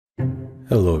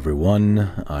Hello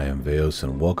everyone, I am Veos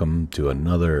and welcome to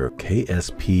another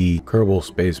KSP Kerbal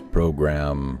Space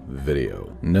Program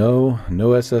video. No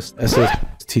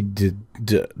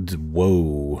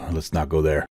whoa, let's not go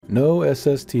there. No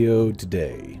SSTO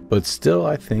today, but still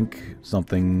I think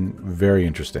something very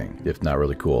interesting, if not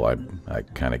really cool. I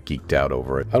kind of geeked out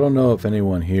over it. I don't know if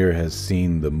anyone here has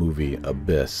seen the movie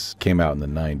Abyss. Came out in the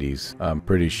 90s. I'm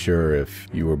pretty sure if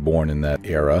you were born in that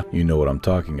era, you know what I'm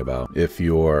talking about. If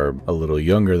you're a little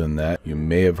younger than that, you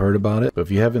may have heard about it, but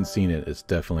if you haven't seen it, it's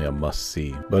definitely a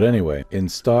must-see. But anyway, in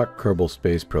stock Kerbal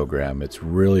Space Program, it's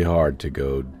really hard to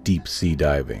go deep sea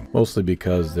diving, mostly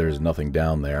because there's nothing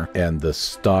down there, and the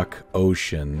stock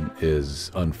ocean is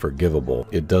unforgivable.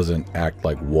 It doesn't act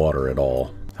like water at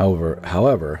all.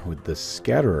 However, with the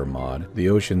Scatterer mod, the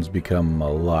oceans become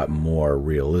a lot more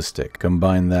realistic.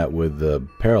 Combine that with the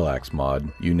Parallax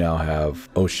mod, you now have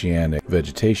oceanic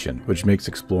vegetation, which makes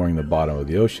exploring the bottom of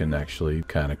the ocean actually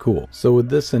kind of cool. So with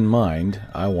this in mind,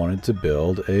 I wanted to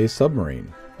build a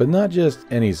submarine. But not just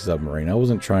any submarine. I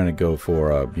wasn't trying to go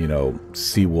for a,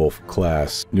 Seawolf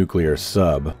class nuclear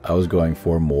sub. I was going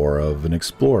for more of an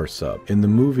explorer sub. In the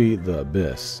movie The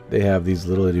Abyss, they have these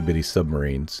little itty bitty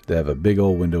submarines. They have a big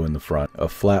old window in the front, a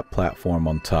flat platform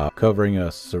on top, covering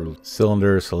a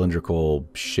cylindrical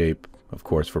shape, of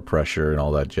course, for pressure and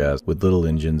all that jazz, with little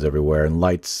engines everywhere and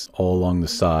lights all along the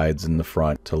sides and the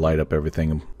front to light up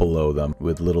everything below them,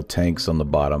 with little tanks on the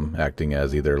bottom acting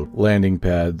as either landing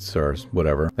pads or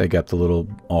whatever. They got the little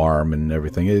arm and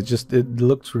everything. It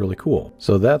looks really cool.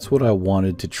 So that's what I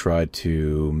wanted to try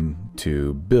to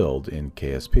build in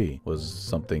KSP, was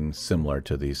something similar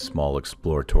to these small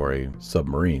exploratory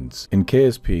submarines. In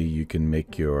KSP, you can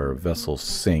make your vessel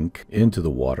sink into the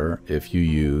water if you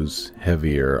use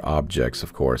heavier objects,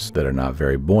 of course, that are not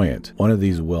very buoyant. One of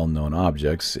these well-known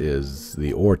objects is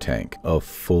the ore tank. A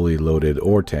fully loaded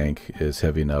ore tank is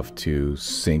heavy enough to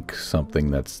sink something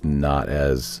that's not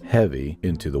as heavy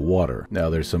into the water.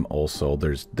 Now there's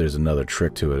another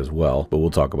trick to it as well, but we'll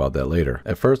talk about that later.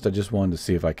 At first, I just wanted to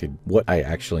see if I could, what I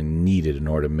actually needed in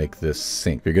order to make this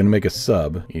sink. If you're going to make a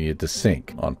sub, you need it to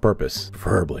sink on purpose,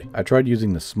 preferably. I tried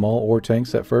using the small ore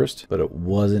tanks at first, but it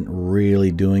wasn't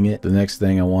really doing it. The next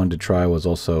thing I wanted to try was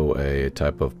also a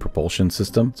type of propulsion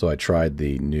system. So I tried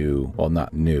the new, well,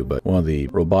 not new, but one of the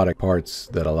robotic parts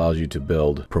that allows you to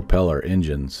build propeller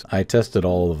engines. I tested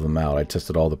all of them out. I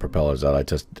tested all the propellers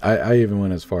out. I even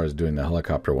went as far as doing the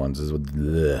helicopter ones.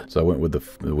 So I went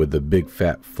with the big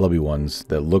fat flubby ones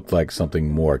that looked like something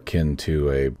more akin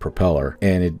to a propeller,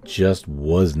 and it just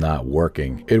was not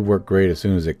working. It worked great as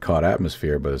soon as it caught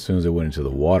atmosphere, but as soon as it went into the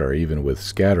water, even with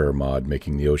Scatterer mod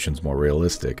making the oceans more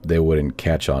realistic, they wouldn't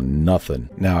catch on nothing.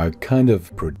 Now I kind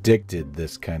of predicted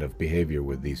this kind of behavior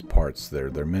with these parts.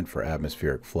 They're meant for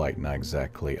atmospheric flight, not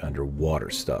exactly underwater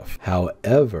stuff.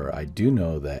 However, I do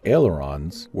know that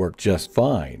ailerons work just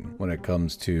fine when it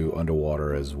comes to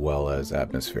underwater as well as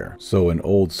atmosphere. So in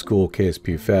old school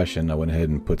KSP fashion, I went ahead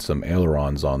and put some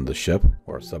ailerons on the ship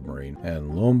or submarine,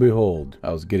 and lo and behold,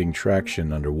 I was getting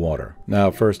traction underwater. Now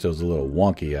at first it was a little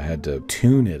wonky. I had to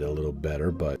tune it a little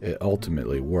better, but it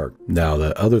ultimately worked. Now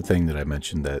the other thing that I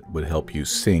mentioned that would help you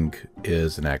sink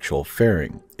is an actual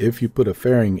fairing. If you put a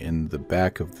fairing in the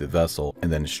back of the vessel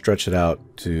and then stretch it out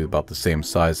to about the same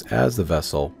size as the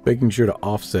vessel, making sure to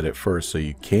offset it first so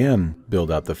you can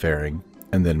build out the fairing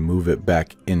and then move it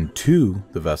back into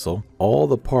the vessel, all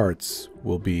the parts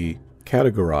will be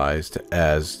categorized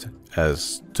as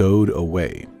stowed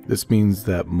away. This means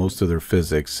that most of their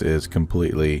physics is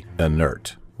completely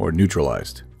inert or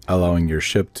neutralized, allowing your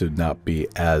ship to not be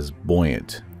as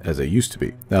buoyant as it used to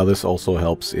be. Now this also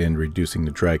helps in reducing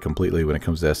the drag completely when it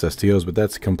comes to SSTOs, but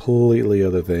that's a completely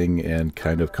other thing and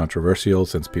kind of controversial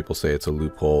since people say it's a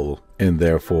loophole and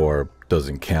therefore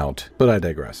doesn't count, but I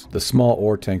digress. The small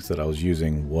ore tanks that I was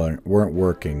using weren't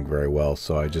working very well,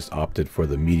 so I just opted for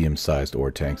the medium-sized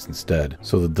ore tanks instead.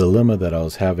 So the dilemma that I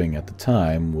was having at the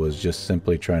time was just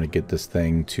simply trying to get this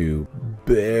thing to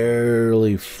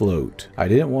barely float. I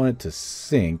didn't want it to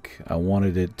sink, I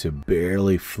wanted it to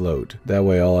barely float. That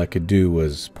way all I could do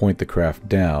was point the craft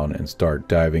down and start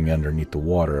diving underneath the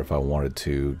water if I wanted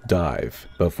to dive.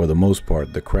 But for the most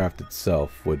part, the craft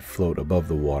itself would float above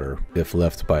the water if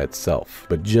left by itself,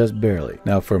 but just barely.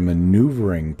 Now for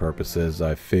maneuvering purposes,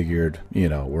 I figured,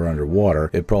 we're underwater.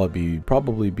 It'd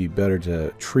probably be better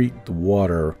to treat the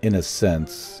water in a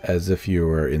sense as if you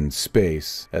were in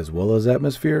space as well as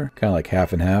atmosphere, kind of like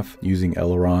half and half, using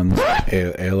ailerons.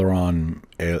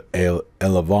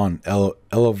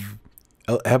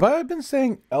 Have I been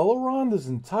saying aileron this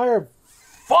entire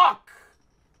fuck?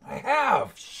 I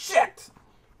have. Shit.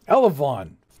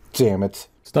 Elevon. Damn it.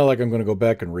 It's not like I'm going to go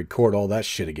back and record all that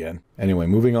shit again. Anyway,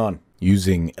 moving on.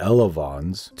 Using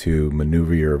elevons to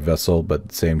maneuver your vessel, but at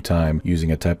the same time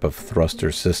using a type of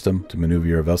thruster system to maneuver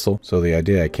your vessel. So the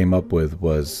idea I came up with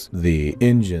was the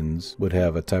engines would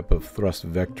have a type of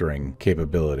thrust vectoring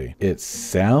capability. It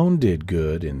sounded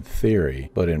good in theory,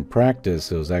 but in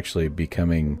practice it was actually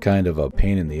becoming kind of a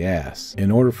pain in the ass. In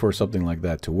order for something like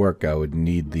that to work, I would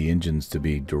need the engines to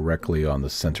be directly on the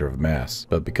center of mass.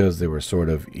 But because they were sort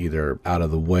of either out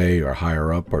of the way or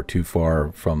higher up or too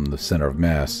far from the center of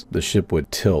mass, the ship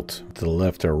would tilt to the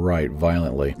left or right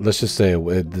violently. Let's just say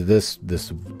this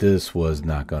was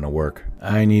not going to work.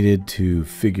 I needed to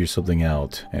figure something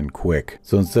out, and quick.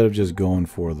 So instead of just going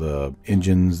for the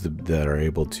engines that are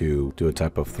able to do a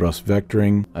type of thrust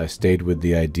vectoring, I stayed with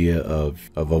the idea of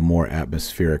a more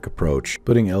atmospheric approach,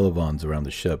 putting elevons around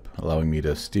the ship, allowing me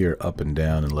to steer up and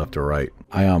down and left or right.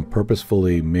 I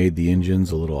purposefully made the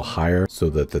engines a little higher so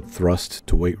that the thrust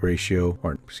to weight ratio,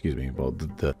 or excuse me, well,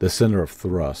 the center of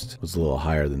thrust was a little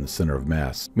higher than the center of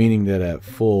mass, meaning that at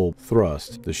full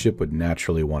thrust, the ship would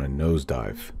naturally want to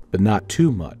nosedive, but not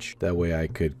too much. That way I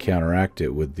could counteract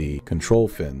it with the control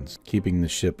fins, keeping the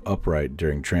ship upright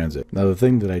during transit. Now the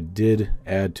thing that I did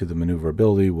add to the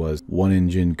maneuverability was one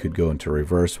engine could go into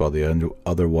reverse while the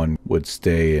other one would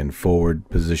stay in forward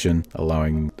position,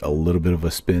 allowing a little bit of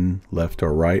a spin left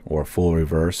or right, or full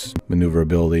reverse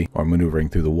maneuverability, or maneuvering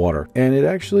through the water. And it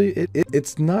actually,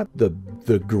 it's not the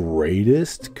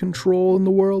greatest control in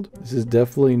the world. This is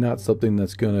definitely not something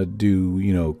that's gonna do,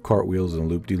 you know, cartwheels and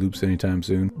loop-de-loops anytime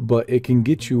soon, but it can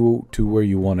get you to where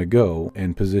you want to go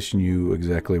and position you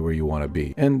exactly where you want to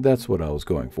be. And that's what I was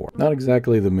going for. Not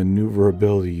exactly the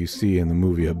maneuverability you see in the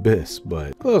movie Abyss,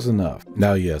 but close enough.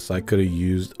 Now, yes, I could have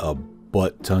used a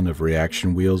butt ton of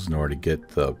reaction wheels in order to get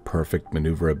the perfect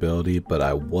maneuverability, but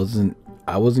I wasn't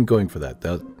going for that.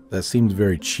 That seems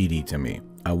very cheaty to me.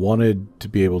 I wanted to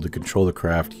be able to control the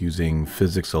craft using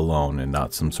physics alone and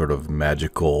not some sort of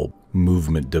magical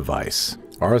movement device.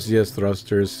 RCS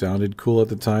thrusters sounded cool at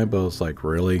the time, but I was like,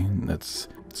 really? It's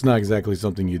not exactly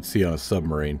something you'd see on a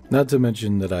submarine. Not to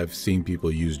mention that I've seen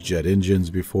people use jet engines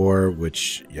before,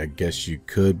 which I guess you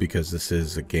could because this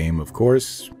is a game, of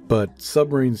course. But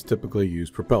submarines typically use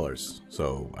propellers,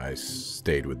 so I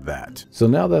stayed with that. So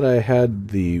now that I had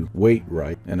the weight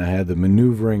right and I had the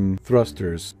maneuvering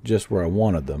thrusters just where I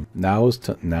wanted them, now it was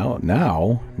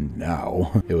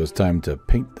time to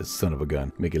paint this son of a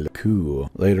gun, make it look cool.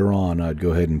 Later on, I'd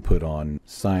go ahead and put on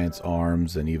science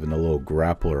arms and even a little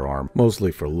grappler arm,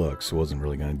 mostly for looks. It wasn't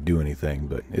really going to do anything,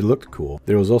 but it looked cool.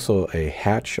 There was also a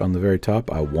hatch on the very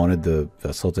top. I wanted the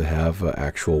vessel to have an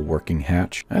actual working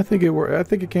hatch. I think it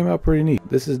came out pretty neat.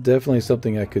 This is definitely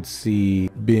something I could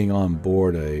see being on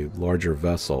board a larger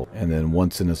vessel, and then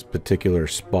once in this particular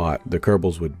spot, the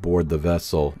Kerbals would board the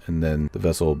vessel, and then the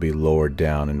vessel will be lowered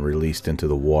down and released into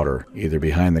the water, either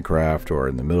behind the craft or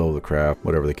in the middle of the craft,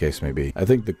 whatever the case may be. I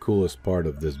think the coolest part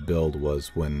of this build was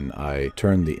when I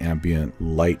turned the ambient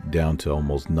light down to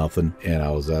almost nothing, and I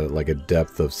was at like a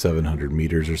depth of 700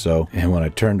 meters or so, and when I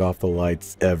turned off the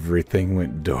lights, everything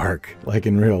went dark. Like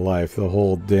in real life, the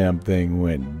whole damn thing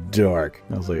went dark.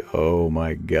 I was like, oh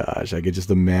my gosh, I could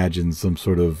just imagine some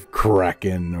sort of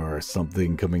kraken or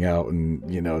something coming out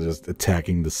and, you know, just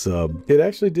attacking the sub. It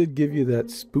actually did give you that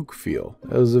spook feel.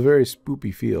 It was a very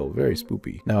spoopy feel, very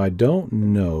spoopy. Now, I don't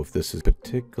know if this is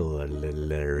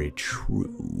particularly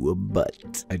true,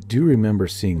 but I do remember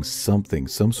seeing some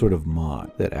sort of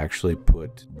mod that actually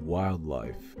put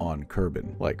wildlife on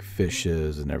Kerbal, like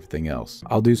fishes and everything else.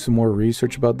 I'll do some more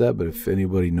research about that, but if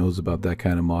anybody knows about that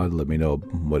kind of mod, let me know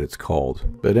what it's called.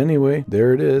 But anyway,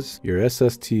 there it is. Your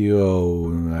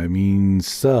submarine,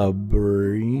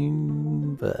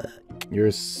 your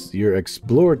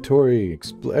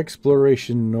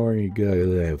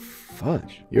exploration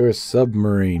fudge. You're a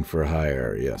submarine for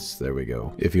hire. Yes, there we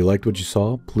go. If you liked what you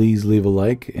saw, please leave a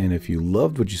like, and if you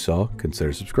loved what you saw,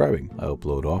 consider subscribing. I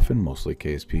upload often, mostly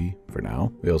KSP for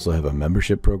now. We also have a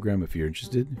membership program if you're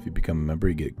interested. If you become a member,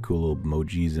 you get cool little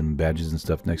emojis and badges and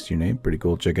stuff next to your name. Pretty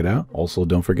cool. Check it out. Also,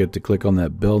 don't forget to click on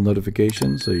that bell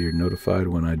notification so you're notified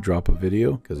when I drop a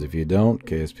video, because if you don't,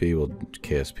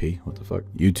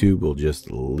 YouTube will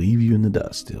just leave you in the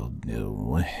dust.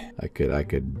 I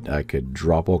could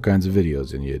drop all kinds of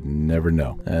videos and you'd never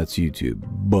know. That's YouTube.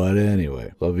 But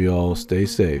anyway, love you all, stay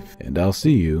safe, and I'll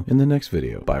see you in the next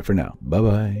video. Bye for now. Bye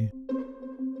bye.